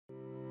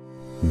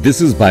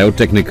This is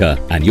Biotechnika,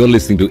 and you're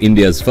listening to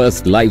India's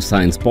first life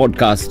science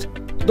podcast,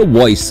 The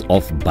Voice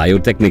of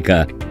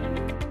Biotecnika.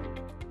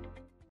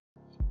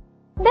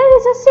 There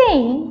is a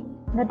saying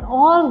that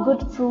all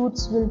good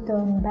fruits will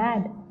turn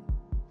bad,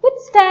 which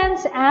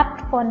stands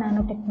apt for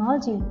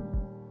nanotechnology.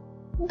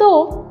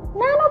 Though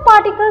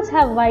nanoparticles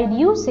have wide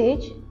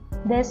usage,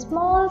 their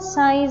small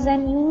size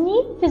and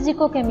unique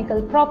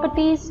physicochemical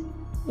properties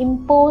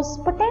impose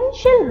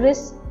potential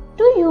risks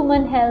to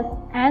human health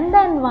and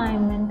the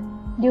environment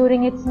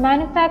during its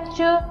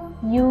manufacture,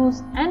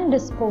 use and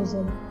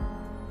disposal.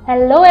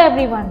 Hello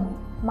everyone,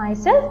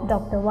 myself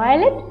Dr.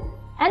 Violet,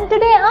 and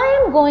today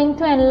I am going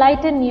to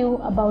enlighten you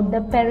about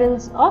the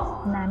perils of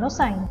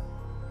nanoscience.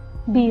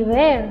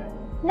 Beware,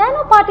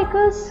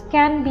 nanoparticles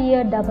can be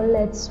a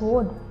double-edged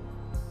sword.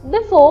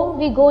 Before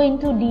we go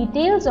into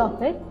details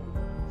of it,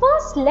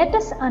 first let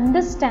us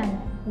understand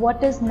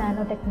what is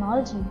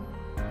nanotechnology.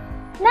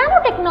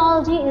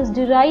 Nanotechnology is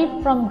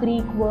derived from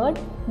Greek word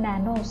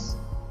nanos,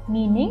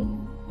 meaning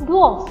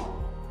dwarf.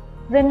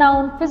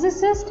 Renowned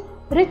physicist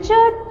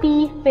Richard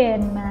P.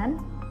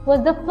 Feynman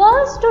was the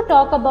first to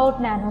talk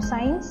about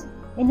nanoscience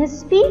in his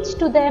speech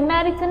to the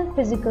American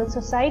Physical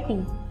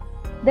Society.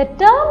 The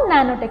term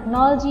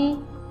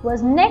nanotechnology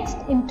was next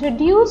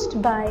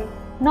introduced by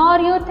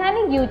Norio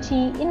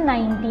Taniguchi in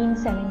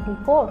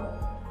 1974.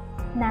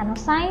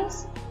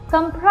 Nanoscience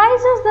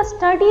comprises the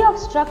study of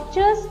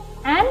structures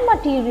and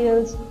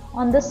materials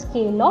on the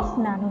scale of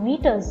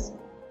nanometers.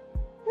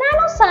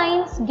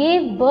 Nanoscience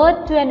gave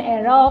birth to an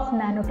era of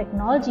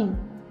nanotechnology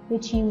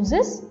which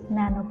uses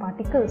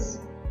nanoparticles.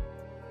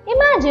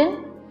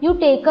 Imagine you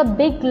take a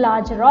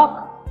large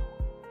rock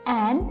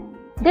and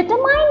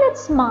determine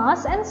its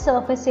mass and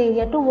surface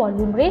area to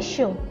volume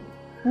ratio.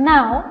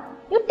 Now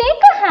you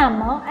take a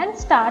hammer and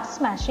start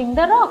smashing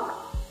the rock.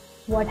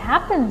 What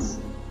happens?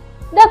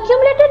 The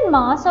accumulated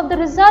mass of the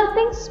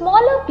resulting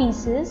smaller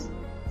pieces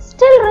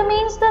still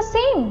remains the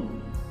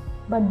same,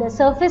 but the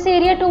surface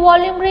area to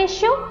volume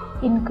ratio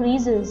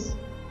increases.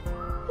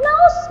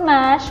 Now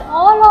smash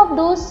all of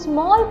those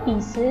small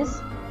pieces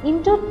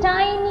into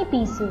tiny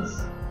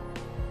pieces.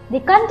 They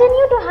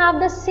continue to have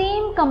the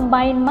same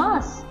combined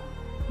mass,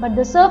 but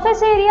the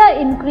surface area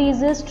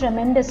increases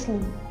tremendously.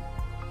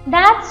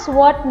 That's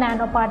what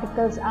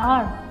nanoparticles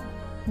are.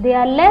 They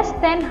are less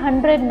than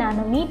 100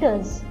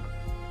 nanometers.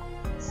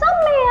 Some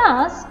may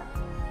ask,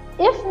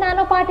 if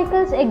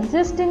nanoparticles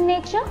exist in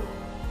nature?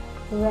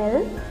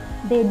 Well,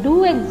 they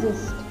do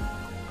exist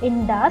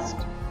in dust,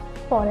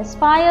 forest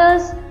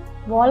fires,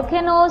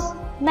 volcanoes,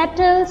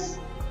 metals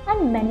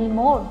and many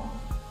more.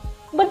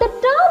 But the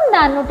term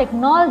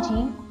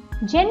nanotechnology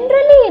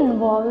generally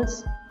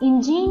involves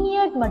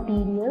engineered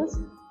materials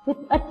with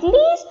at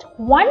least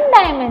one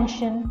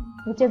dimension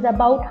which is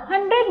about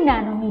 100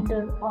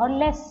 nanometer or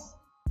less.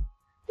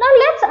 Now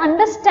let's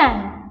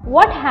understand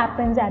what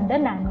happens at the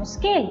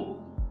nanoscale.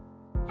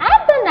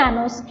 At the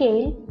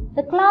nanoscale,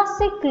 the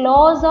classic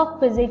laws of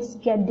physics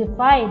get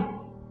defied,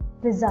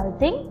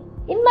 resulting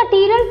in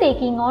material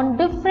taking on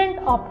different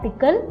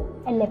optical,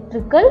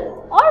 electrical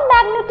or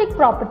magnetic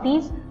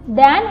properties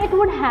than it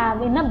would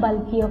have in a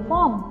bulkier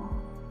form.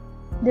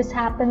 This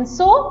happens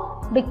so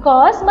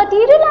because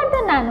material at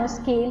the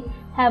nanoscale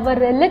have a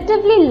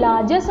relatively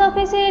larger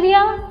surface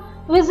area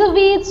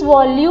vis-a-vis its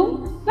volume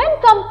when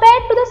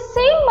compared to the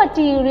same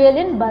material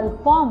in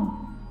bulk form.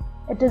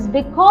 It is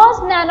because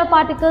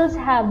nanoparticles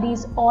have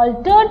these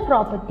altered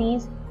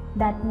properties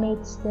that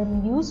makes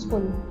them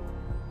useful.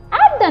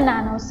 At the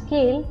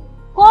nanoscale,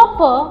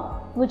 copper,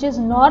 which is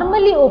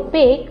normally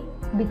opaque,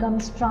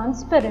 becomes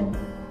transparent,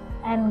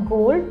 and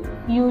gold,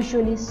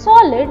 usually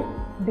solid,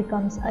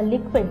 becomes a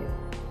liquid.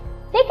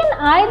 They can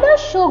either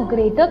show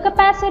greater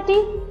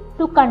capacity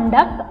to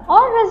conduct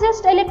or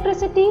resist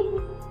electricity,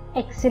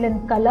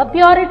 excellent color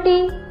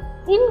purity,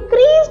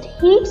 increased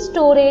heat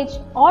storage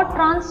or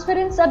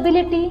transference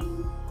ability,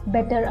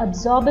 better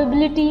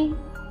absorbability,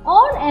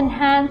 or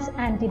enhanced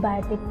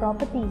antibiotic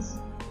properties.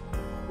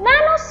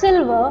 Nano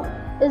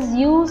silver is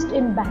used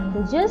in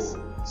bandages,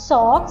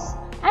 socks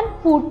and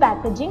food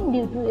packaging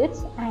due to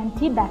its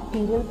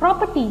antibacterial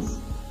properties.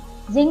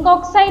 Zinc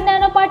oxide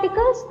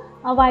nanoparticles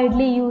are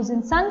widely used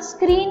in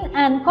sunscreen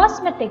and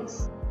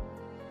cosmetics.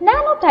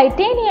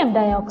 Nano-titanium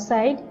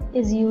dioxide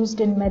is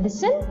used in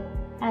medicine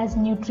as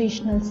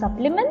nutritional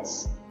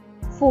supplements,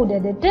 food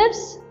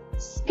additives,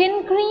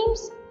 skin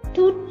creams,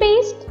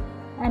 toothpaste,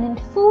 and in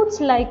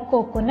foods like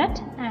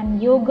coconut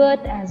and yogurt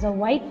as a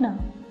whitener.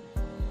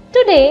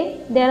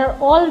 Today, there are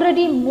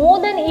already more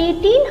than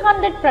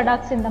 1800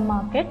 products in the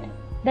market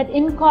that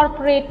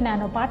incorporate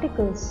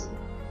nanoparticles.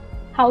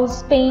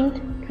 House paint,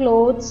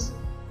 clothes,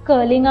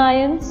 curling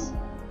irons,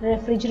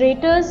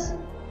 refrigerators,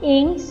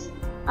 inks,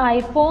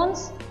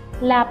 iPhones,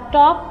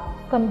 laptop,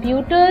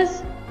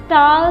 computers,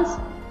 towels,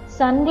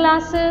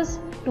 sunglasses,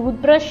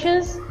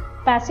 toothbrushes,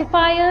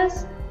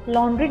 pacifiers,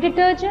 laundry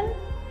detergent,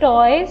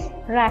 toys,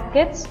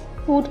 rackets,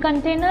 food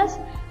containers,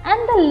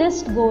 and the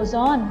list goes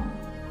on.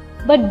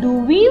 But do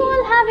we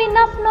all have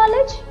enough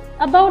knowledge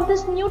about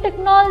this new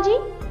technology?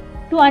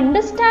 to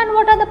understand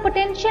what are the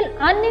potential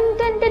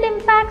unintended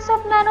impacts of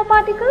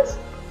nanoparticles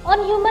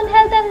on human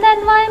health and the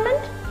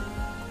environment.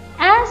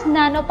 As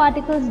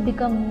nanoparticles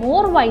become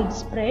more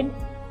widespread,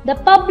 the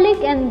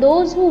public and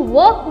those who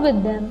work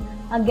with them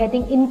are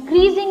getting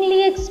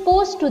increasingly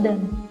exposed to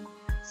them.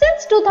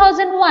 Since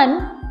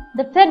 2001,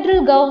 the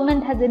federal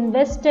government has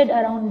invested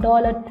around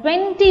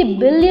 $20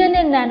 billion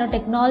in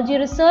nanotechnology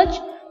research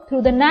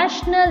through the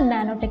National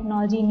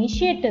Nanotechnology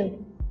Initiative.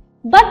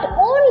 But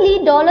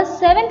only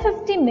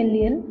 $750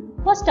 million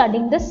for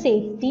studying the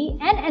safety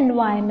and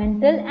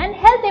environmental and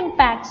health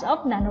impacts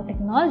of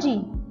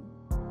nanotechnology.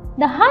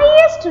 The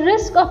highest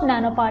risk of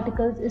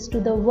nanoparticles is to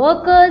the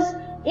workers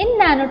in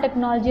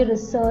nanotechnology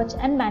research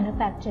and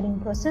manufacturing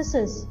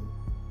processes.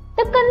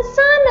 The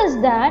concern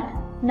is that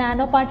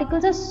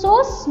nanoparticles are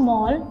so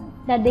small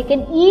that they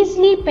can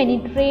easily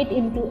penetrate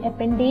into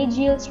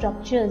appendageal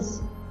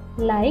structures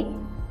like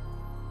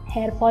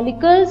hair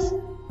follicles,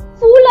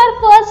 fool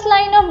our first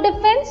line of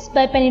defense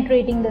by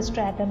penetrating the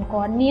stratum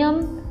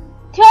corneum,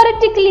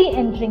 theoretically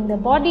entering the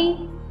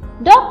body.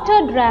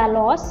 Dr.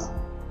 Dralos,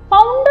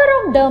 founder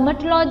of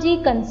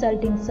Dermatology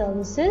Consulting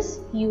Services,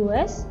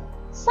 US,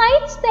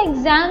 cites the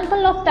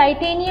example of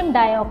titanium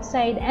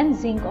dioxide and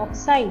zinc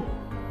oxide.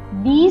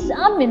 These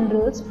are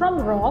minerals from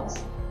rocks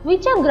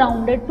which are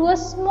grounded to a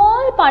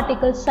small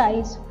particle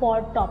size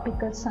for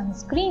topical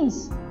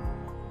sunscreens.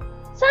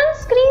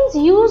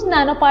 Sunscreens use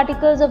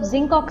nanoparticles of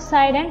zinc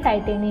oxide and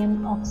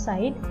titanium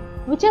oxide,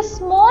 which are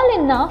small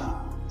enough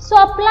so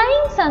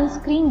applying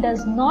sunscreen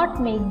does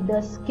not make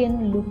the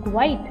skin look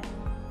white.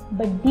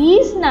 But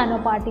these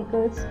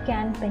nanoparticles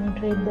can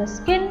penetrate the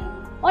skin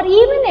or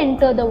even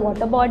enter the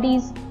water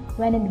bodies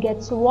when it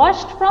gets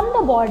washed from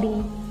the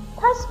body,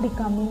 thus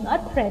becoming a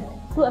threat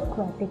to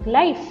aquatic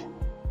life.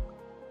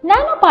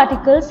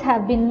 Nanoparticles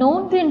have been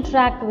known to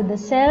interact with the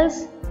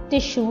cells,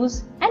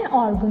 tissues and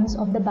organs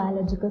of the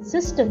biological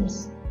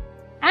systems,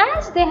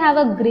 as they have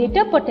a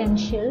greater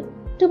potential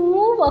to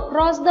move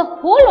across the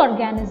whole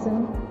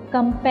organism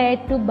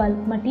compared to bulk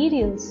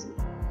materials.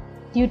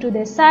 Due to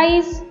their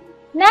size,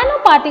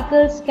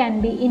 nanoparticles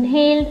can be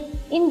inhaled,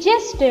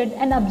 ingested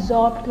and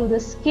absorbed through the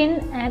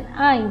skin and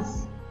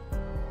eyes.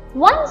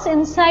 Once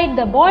inside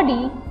the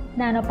body,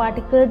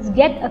 nanoparticles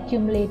get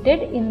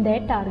accumulated in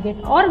their target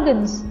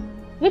organs,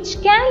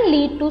 which can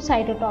lead to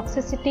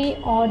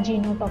cytotoxicity or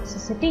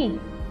genotoxicity.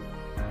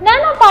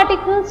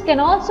 Nanoparticles can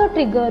also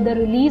trigger the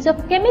release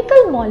of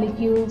chemical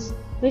molecules,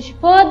 which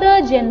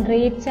further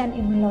generates an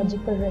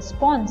immunological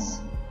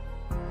response.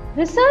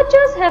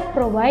 Researchers have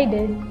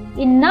provided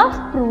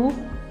enough proof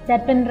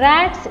that when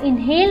rats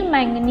inhale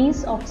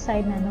manganese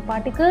oxide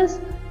nanoparticles,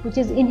 which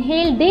is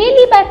inhaled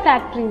daily by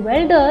factory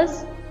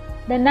welders,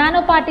 the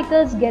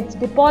nanoparticles gets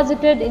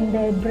deposited in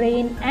their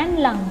brain and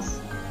lungs,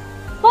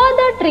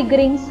 further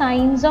triggering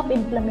signs of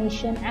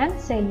inflammation and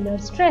cellular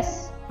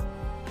stress.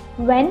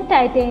 When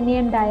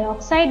titanium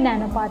dioxide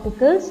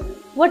nanoparticles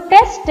were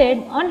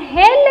tested on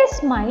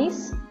hairless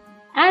mice,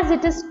 as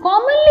it is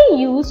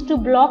commonly used to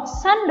block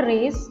sun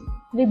rays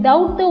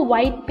without the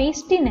white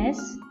pastiness,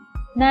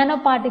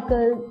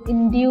 nanoparticles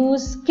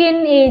induce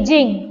skin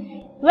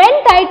aging.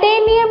 When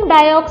titanium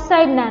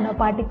dioxide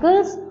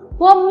nanoparticles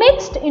were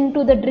mixed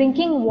into the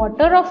drinking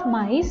water of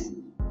mice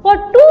for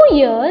 2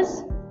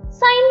 years,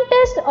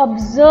 scientists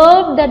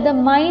observed that the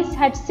mice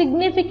had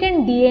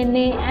significant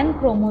DNA and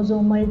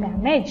chromosomal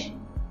damage.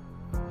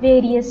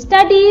 Various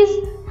studies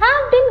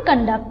have been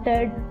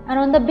conducted, and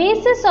on the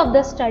basis of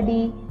the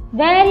study,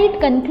 varied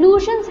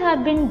conclusions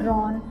have been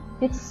drawn,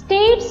 which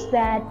states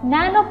that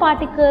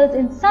nanoparticles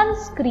in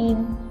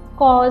sunscreen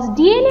cause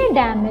DNA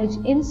damage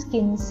in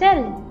skin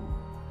cell.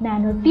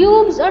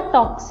 Nanotubes are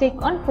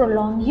toxic on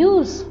prolonged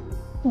use.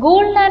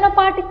 Gold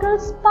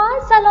nanoparticles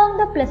pass along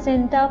the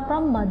placenta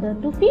from mother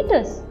to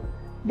fetus.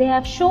 They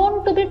have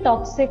shown to be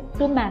toxic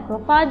to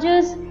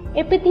macrophages,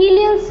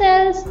 epithelial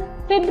cells,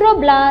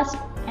 fibroblasts,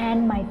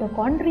 and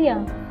mitochondria.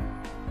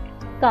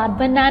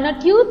 Carbon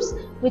nanotubes,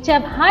 which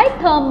have high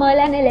thermal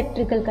and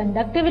electrical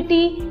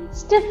conductivity,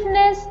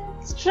 stiffness,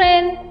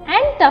 strength,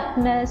 and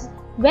toughness,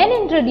 when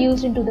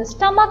introduced into the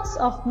stomachs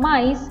of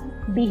mice,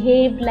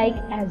 behaved like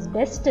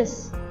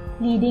asbestos,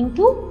 leading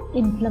to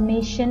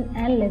inflammation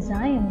and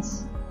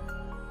lesions.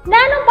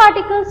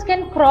 Nanoparticles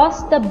can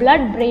cross the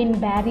blood-brain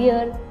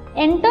barrier,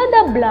 enter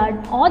the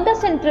blood or the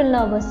central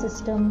nervous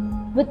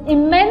system with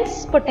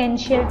immense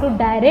potential to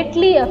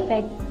directly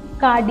affect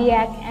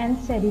cardiac and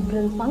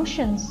cerebral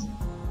functions.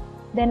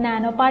 The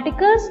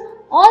nanoparticles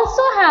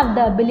also have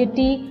the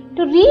ability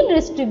to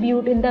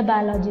redistribute in the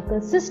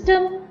biological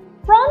system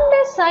from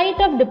their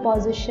site of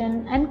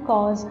deposition and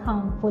cause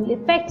harmful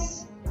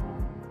effects.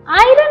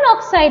 Iron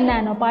oxide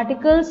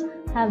nanoparticles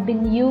have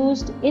been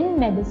used in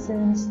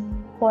medicines,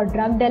 for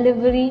drug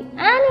delivery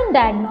and in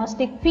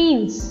diagnostic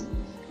fields.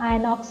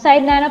 Iron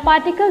oxide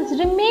nanoparticles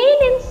remain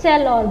in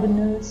cell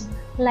organelles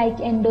like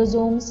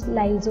endosomes,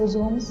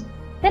 lysosomes,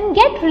 then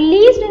get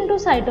released into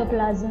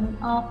cytoplasm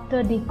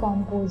after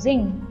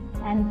decomposing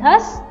and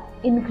thus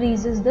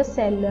increases the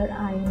cellular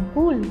iron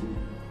pool.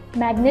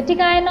 Magnetic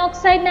iron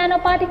oxide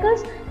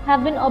nanoparticles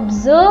have been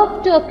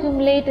observed to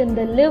accumulate in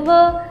the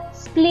liver,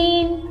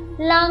 spleen,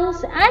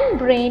 lungs and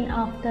brain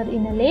after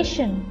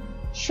inhalation,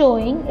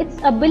 showing its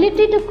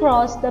ability to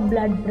cross the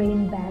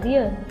blood-brain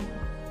barrier.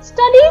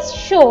 Studies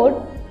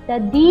showed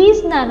that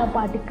these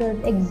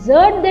nanoparticles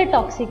exert their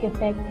toxic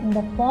effect in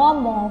the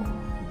form of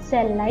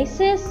cell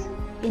lysis,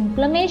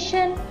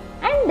 inflammation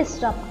and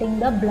disrupting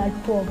the blood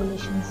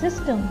coagulation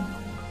system.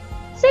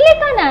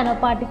 Silica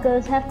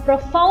nanoparticles have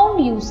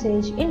profound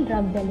usage in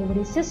drug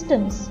delivery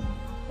systems.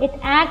 It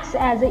acts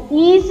as an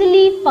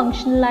easily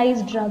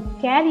functionalized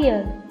drug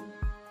carrier.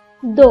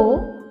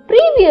 Though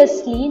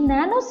previously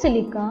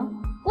nanosilica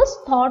was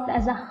thought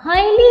as a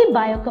highly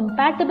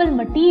biocompatible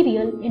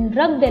material in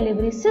drug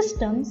delivery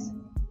systems,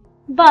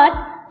 but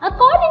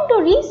according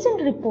to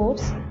recent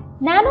reports,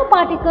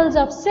 nanoparticles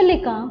of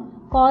silica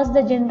cause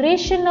the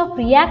generation of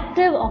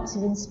reactive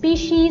oxygen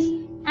species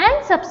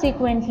and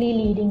subsequently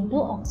leading to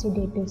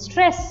oxidative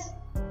stress.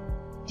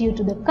 Due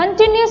to the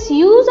continuous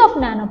use of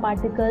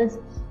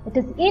nanoparticles, it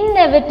is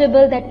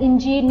inevitable that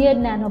engineered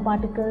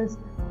nanoparticles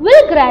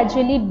will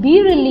gradually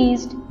be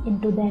released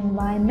into the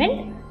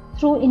environment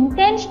through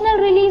intentional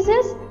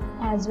releases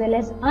as well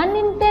as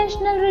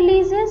unintentional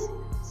releases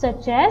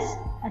such as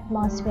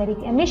atmospheric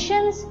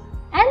emissions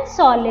and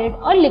solid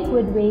or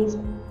liquid waste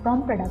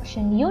from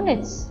production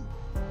units.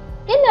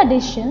 In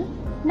addition,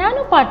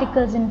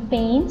 nanoparticles in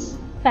paints,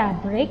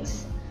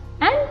 fabrics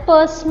and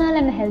personal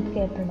and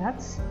healthcare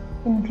products,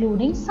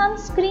 including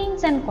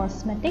sunscreens and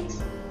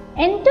cosmetics,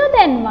 enter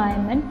the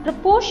environment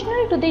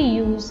proportional to the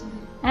use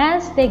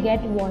as they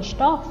get washed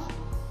off.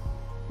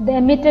 The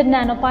emitted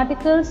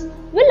nanoparticles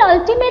will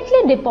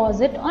ultimately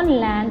deposit on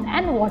land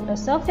and water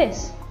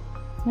surface.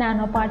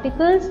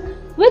 Nanoparticles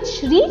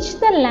which reach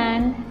the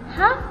land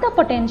have the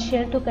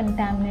potential to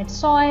contaminate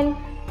soil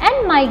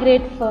and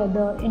migrate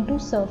further into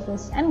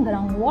surface and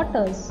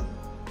groundwaters.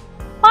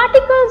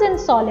 Particles in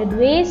solid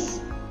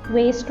waste,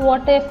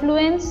 wastewater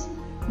effluents,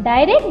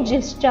 direct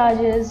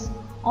discharges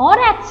or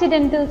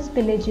accidental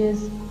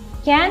spillages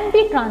can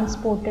be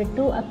transported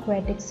to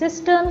aquatic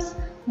systems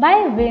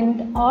by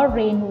wind or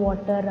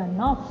rainwater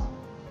runoff.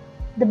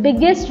 The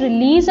biggest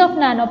release of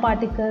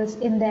nanoparticles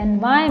in the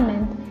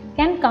environment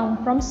can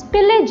come from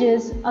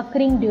spillages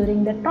occurring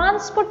during the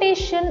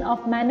transportation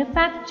of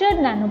manufactured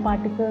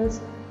nanoparticles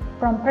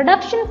from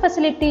production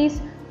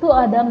facilities to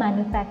other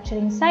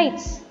manufacturing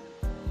sites.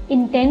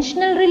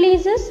 Intentional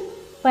releases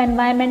for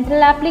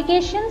environmental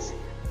applications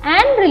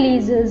and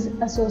releases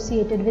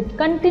associated with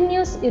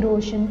continuous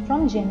erosion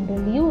from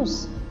general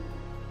use.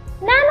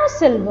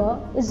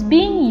 Nanosilver is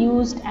being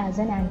used as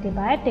an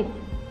antibiotic,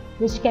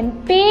 which can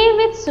pave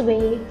its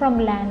way from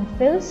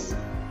landfills,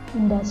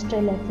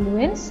 industrial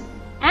effluents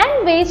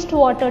and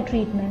wastewater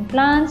treatment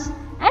plants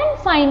and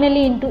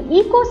finally into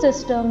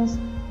ecosystems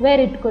where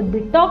it could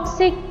be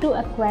toxic to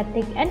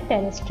aquatic and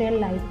terrestrial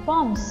life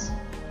forms.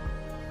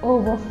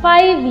 Over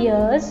 5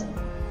 years,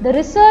 the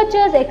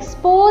researchers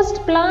exposed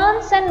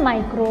plants and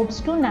microbes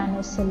to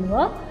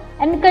nanosilver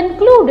and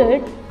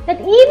concluded that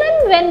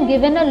even when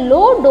given a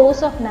low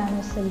dose of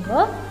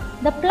nanosilver,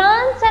 the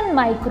plants and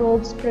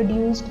microbes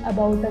produced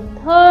about a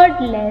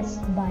third less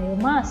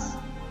biomass,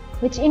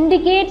 which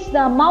indicates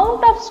the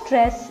amount of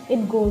stress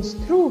it goes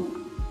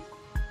through.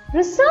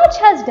 Research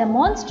has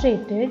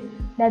demonstrated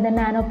that the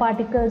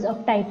nanoparticles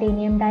of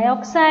titanium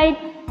dioxide,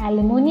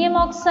 aluminum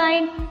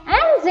oxide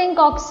and zinc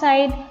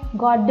oxide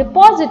got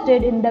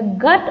deposited in the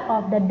gut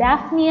of the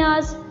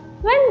Daphnias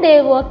when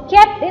they were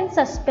kept in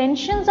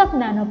suspensions of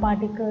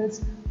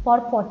nanoparticles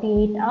for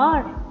 48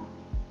 hours.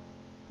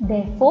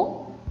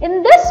 Therefore,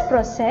 in this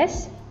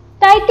process,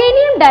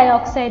 titanium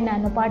dioxide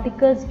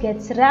nanoparticles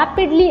gets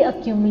rapidly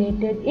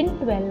accumulated in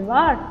 12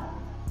 hours,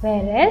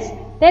 whereas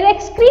their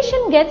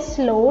excretion gets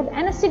slowed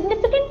and a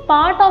significant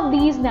part of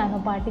these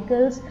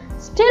nanoparticles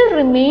still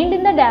remained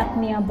in the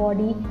Daphnia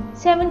body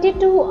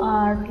 72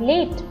 hours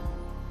late.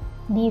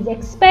 These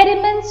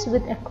experiments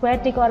with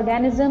aquatic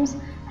organisms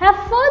have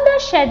further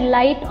shed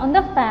light on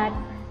the fact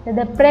that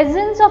the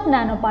presence of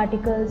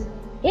nanoparticles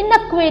in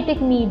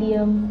aquatic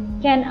medium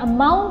can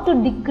amount to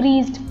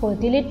decreased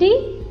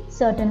fertility,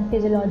 certain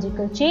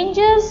physiological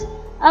changes,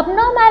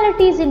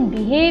 abnormalities in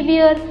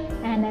behavior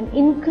and an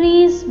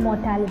increased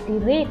mortality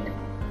rate.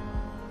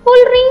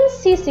 Fullerenes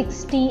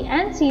C60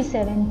 and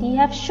C70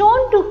 have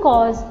shown to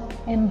cause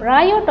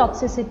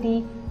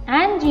embryotoxicity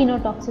and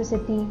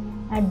genotoxicity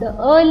at the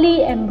early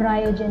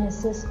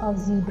embryogenesis of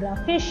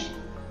zebrafish,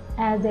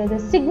 as there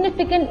is a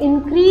significant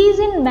increase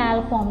in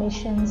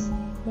malformations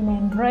in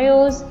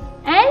embryos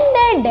and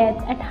their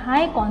death at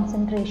high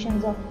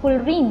concentrations of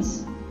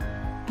fullerenes.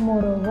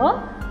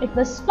 Moreover, it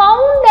was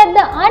found that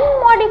the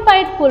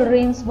unmodified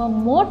fullerenes were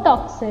more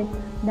toxic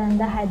than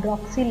the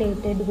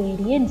hydroxylated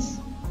variants.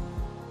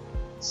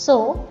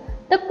 So,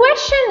 the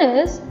question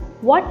is,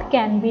 what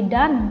can be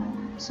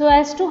done so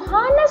as to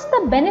harness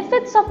the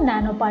benefits of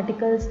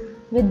nanoparticles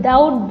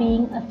without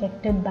being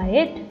affected by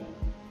it?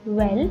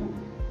 Well,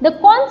 the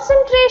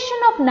concentration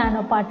of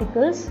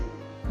nanoparticles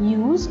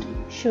used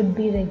should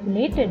be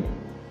regulated.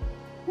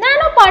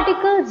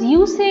 Nanoparticles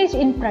usage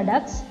in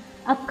products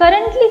are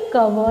currently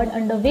covered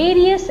under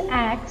various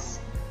acts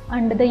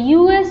under the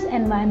US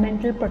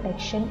Environmental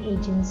Protection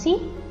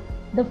Agency,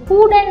 the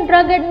Food and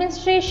Drug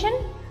Administration,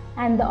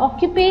 and the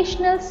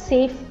Occupational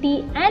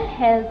Safety and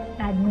Health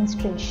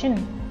Administration,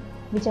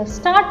 which have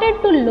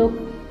started to look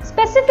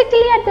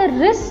specifically at the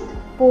risk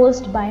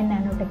posed by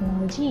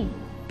nanotechnology.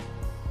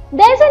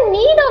 There is a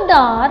need of the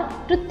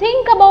hour to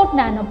think about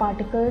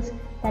nanoparticles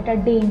that are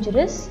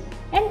dangerous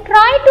and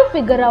try to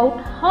figure out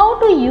how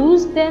to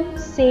use them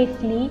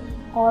safely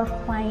or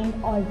find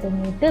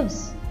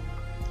alternatives.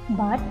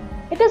 But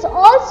it is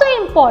also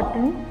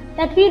important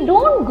that we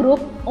don't group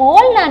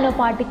all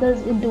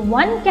nanoparticles into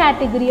one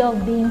category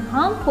of being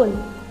harmful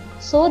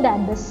so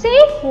that the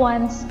safe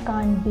ones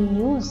can't be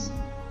used.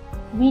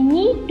 We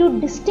need to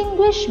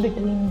distinguish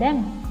between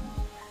them.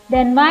 The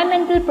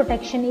Environmental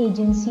Protection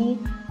Agency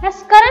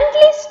has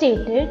currently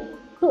stated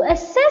to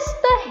assess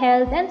the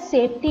health and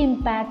safety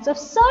impacts of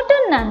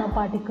certain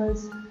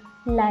nanoparticles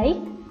like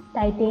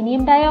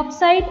titanium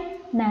dioxide,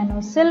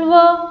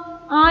 nanosilver,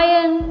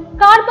 iron,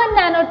 carbon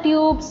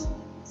nanotubes,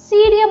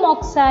 cerium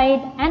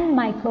oxide and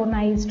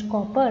micronized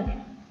copper.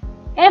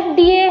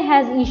 FDA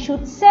has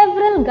issued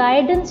several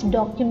guidance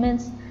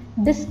documents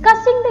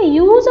discussing the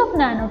use of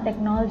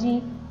nanotechnology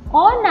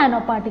or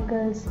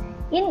nanoparticles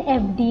in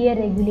FDA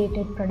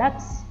regulated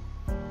products.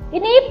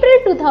 In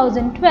April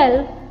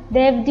 2012, the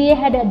FDA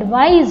had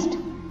advised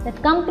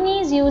that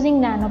companies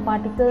using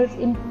nanoparticles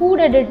in food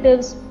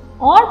additives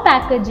or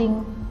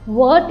packaging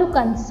were to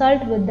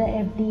consult with the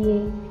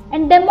FDA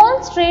and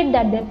demonstrate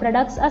that their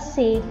products are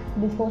safe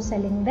before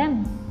selling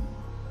them.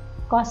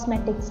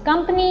 Cosmetics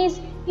companies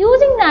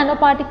using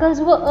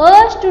nanoparticles were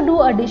urged to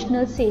do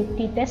additional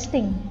safety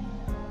testing,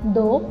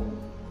 though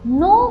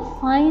no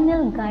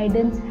final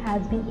guidance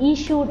has been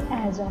issued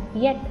as of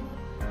yet.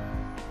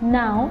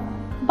 Now,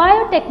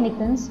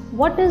 biotechnicans,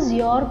 what is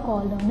your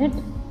call on it?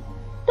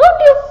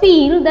 Don't you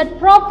feel that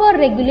proper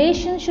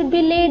regulations should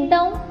be laid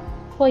down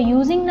for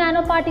using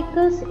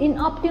nanoparticles in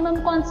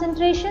optimum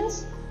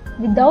concentrations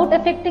without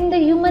affecting the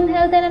human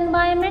health and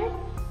environment?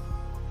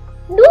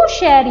 Do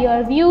share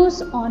your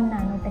views on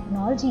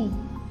nanotechnology.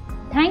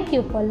 Thank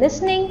you for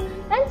listening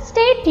and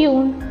stay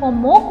tuned for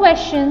more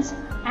questions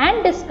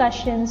and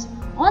discussions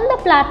on the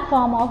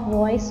platform of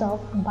Voice of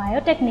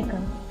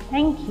Biotecnika.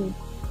 Thank you.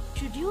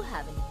 Should you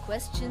have any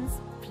questions,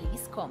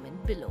 please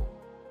comment below.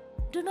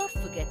 Do not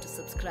forget to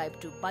subscribe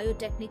to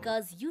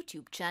Biotechnika's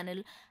YouTube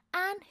channel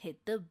and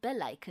hit the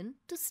bell icon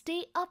to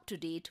stay up to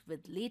date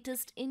with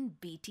latest in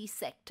BT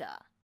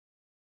sector.